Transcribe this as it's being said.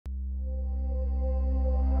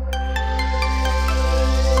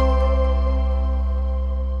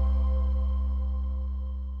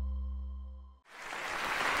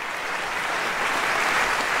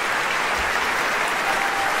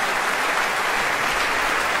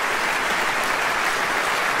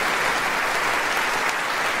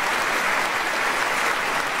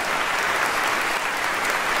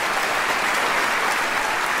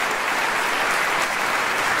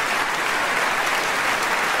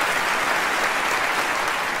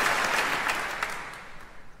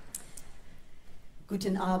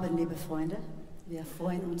Guten Abend, liebe Freunde. Wir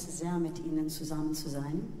freuen uns sehr, mit Ihnen zusammen zu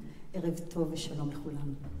sein. Erev Tov Shalom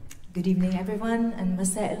Lechulam. Good evening, everyone, and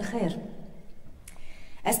Masa el Khair.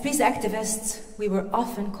 As peace activists, we were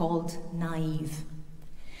often called naive.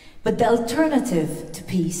 But the alternative to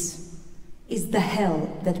peace is the hell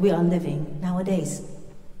that we are living nowadays.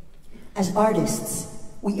 As artists,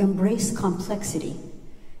 we embrace complexity.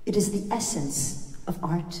 It is the essence of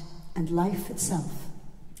art and life itself.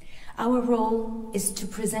 Our role is to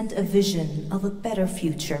present a vision of a better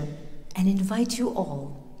future and invite you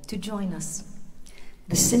all to join us.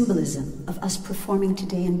 The symbolism of us performing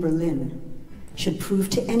today in Berlin should prove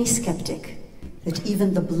to any skeptic that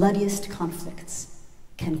even the bloodiest conflicts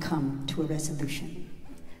can come to a resolution.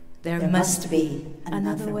 There must be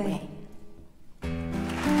another way.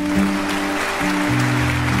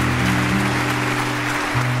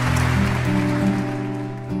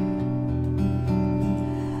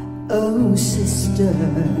 Oh, sister,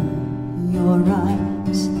 your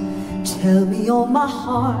eyes tell me all my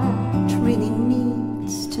heart really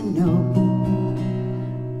needs to know.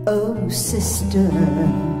 Oh, sister,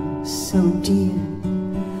 so dear,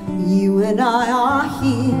 you and I are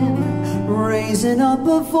here, raising up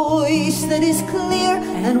a voice that is clear.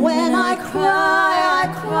 And when I cry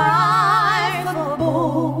for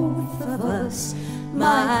both of us.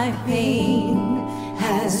 My pain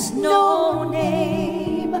has no name.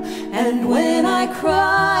 And when I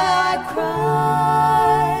cry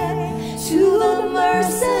to the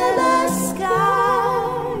merciless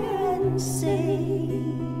sky and say,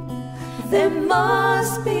 there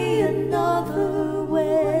must be another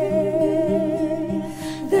way.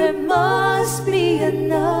 There must be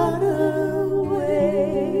another way.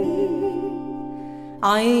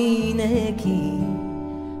 عينك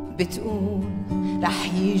بتقول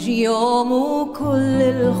رح يجي يوم وكل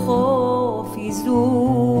الخوف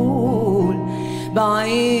يزول.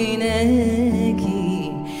 بعينك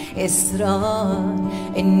إصرار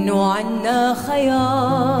إنه عنا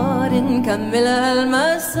خيار نكمل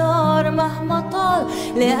هالمسار مهما طال،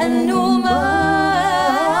 لأنه ما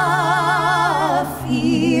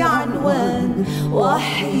في عنوان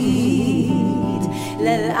وحيد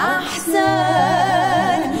للأحسان.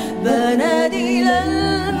 بنادي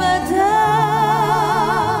للمدى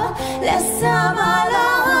للسما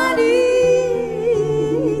العنيدة.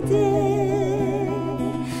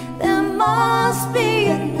 There must be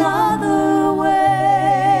another way.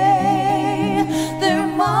 There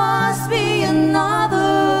must be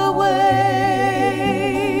another way.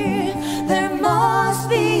 There must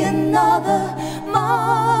be another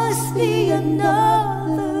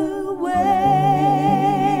way.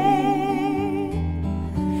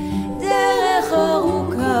 דרך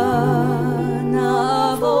ארוכה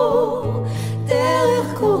נעבור, דרך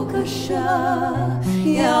כה קשה,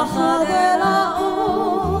 יחד אל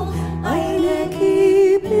האור. עינך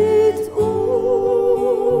בתقول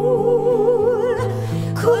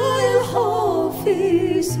כל החוף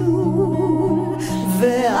יזול,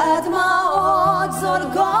 והדמעות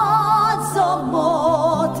זולגות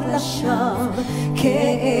זורמות לשווא.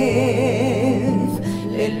 כאב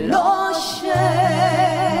ללא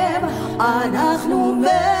שם, אנחנו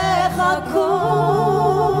מחכות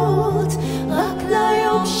רק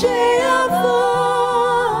ליום שיבוא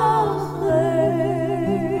אחרי.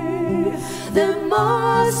 There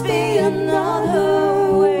must be another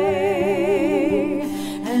way.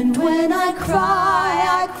 And when I cry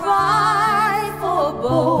for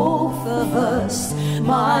both of us.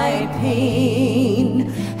 My pain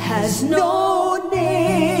has no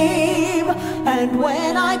name. And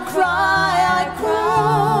when I cry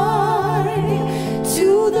to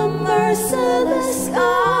the merciless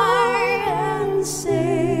sky and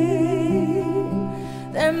say,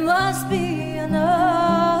 there must be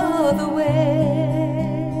another way.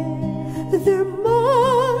 There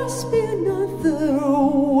must be another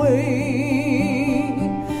way.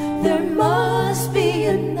 There must be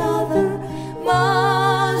another way.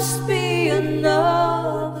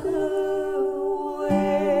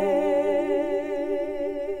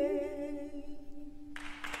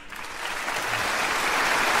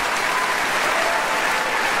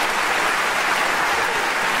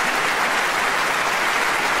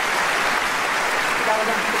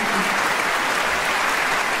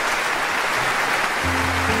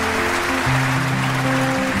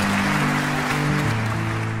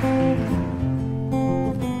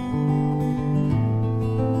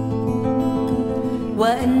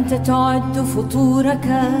 وأنت تعد فطورك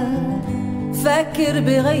فكر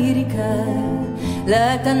بغيرك،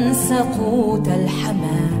 لا تنس قوت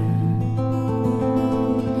الحمام.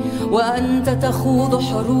 وأنت تخوض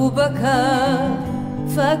حروبك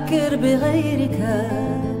فكر بغيرك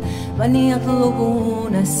من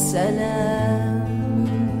يطلبون السلام.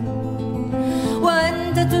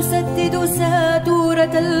 وأنت تسدد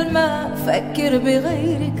ساتورة الماء فكر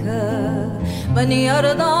بغيرك من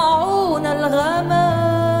يرضعون الغمام.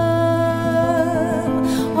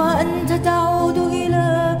 وأنت تعود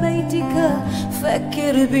إلى بيتك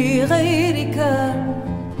فكر بغيرك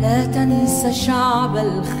لا تنسى شعب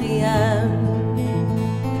الخيام.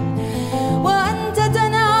 وأنت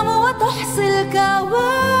تنام وتحصي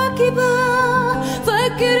الكواكب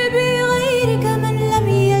فكر بغيرك من لم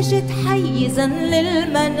يجد حيزا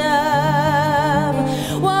للمنام.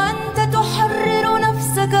 وأنت تحرر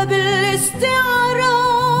نفسك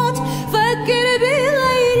بالاستعارات فكر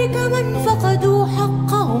بغيرك من فقدوا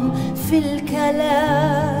حقهم في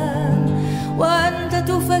الكلام. وأنت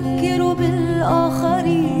تفكر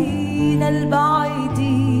بالآخرين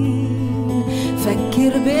البعيدين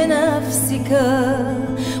فكر بنفسك.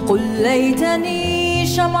 قل ليتني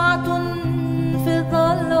شمعة في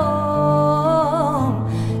الظلام،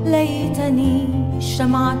 ليتني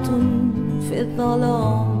شمعة في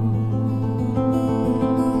الظلام.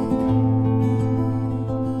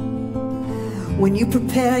 When you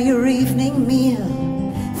prepare your evening meal,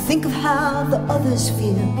 think of how the others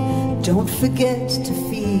feel. Don't forget to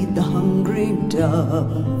feed the hungry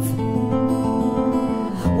dove.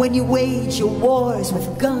 When you wage your wars with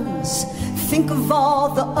guns, think of all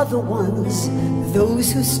the other ones, those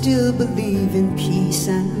who still believe in peace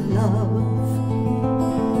and love.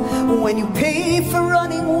 When you pay for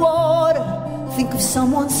running water, think of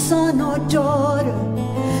someone's son or daughter,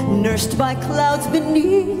 nursed by clouds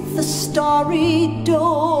beneath the starry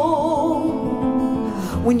dome.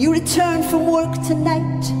 When you return from work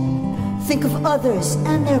tonight, think of others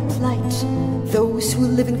and their plight, those who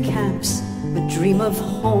live in camps but dream of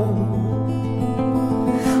home.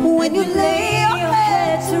 When you lay your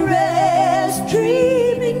head to rest,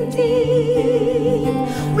 dreaming deep,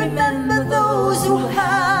 remember those who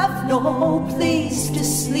have no place to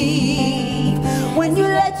sleep. When you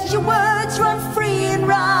let your words run free in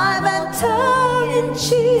rhyme and tongue in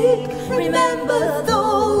cheek, remember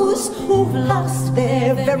those who've lost their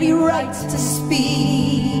very right to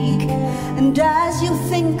speak. And as you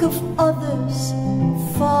think of others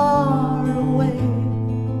far away,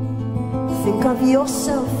 think of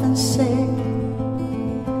yourself and say,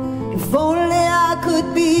 if only I could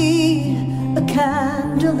be a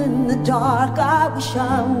candle in the dark. I wish I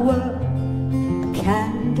were a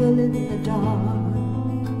candle in the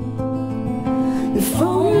dark. If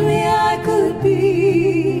only I could be,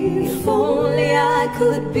 if only I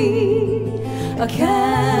could be a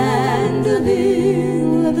candle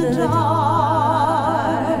in the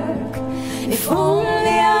dark. If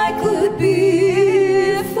only I could be,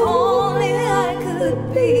 if only I could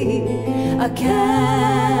be a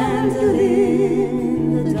candle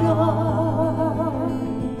in the dark.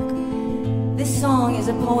 This song is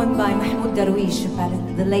a poem by Mahmoud Darwish,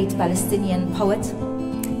 the late Palestinian poet,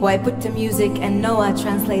 who I put to music and Noah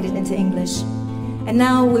translated into English. And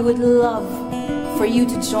now we would love for you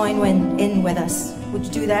to join in with us. Would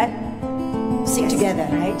you do that? Sing together,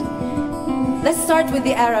 right? Let's start with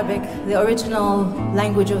the Arabic, the original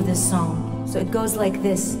language of this song. So it goes like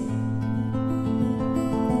this.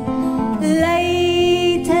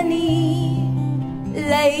 ليتني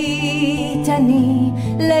ليتني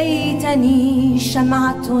ليتني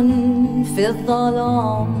شمعة في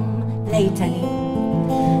الظلام. ليتني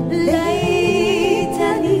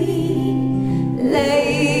ليتني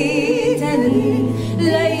ليتني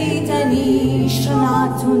ليتني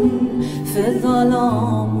شمعة في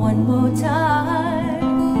الظلام. One more time.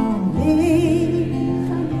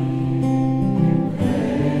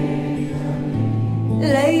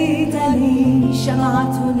 ليتني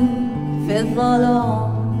شمعة في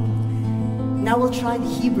الظلام. Now we'll try the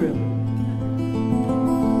Hebrew.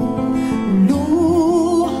 Lu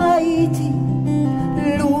Haiti,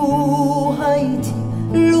 Lu Haiti,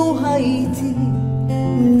 Lu Haiti,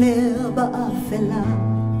 Neba Afela.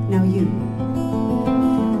 Now you.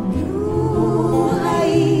 Lu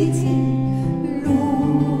Haiti, Lu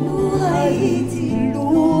Haiti, Lu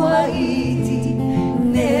Haiti,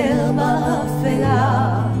 Neba Afela.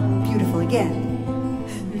 Beautiful again.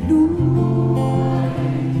 Lu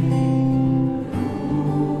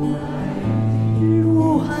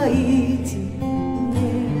Haiti.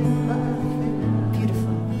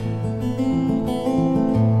 Beautiful.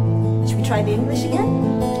 Should we try the English again?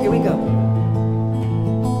 Here we go.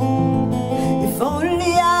 If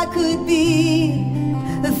only I could be,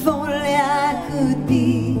 if only I could be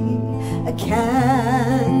a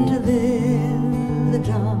candle in the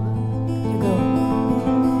dark. You go.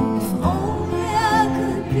 If only I could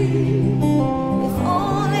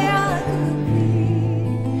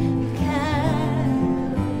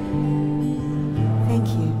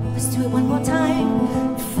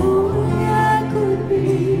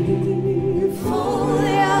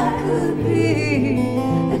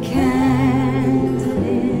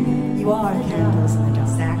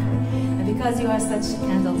such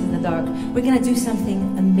candles in the dark. We're going to do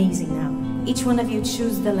something amazing now. Each one of you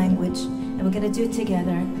choose the language, and we're going to do it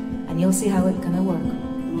together, and you'll see how it's going to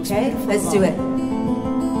work. Okay? Let's do it.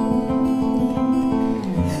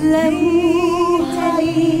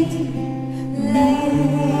 ليت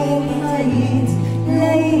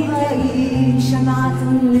شمعة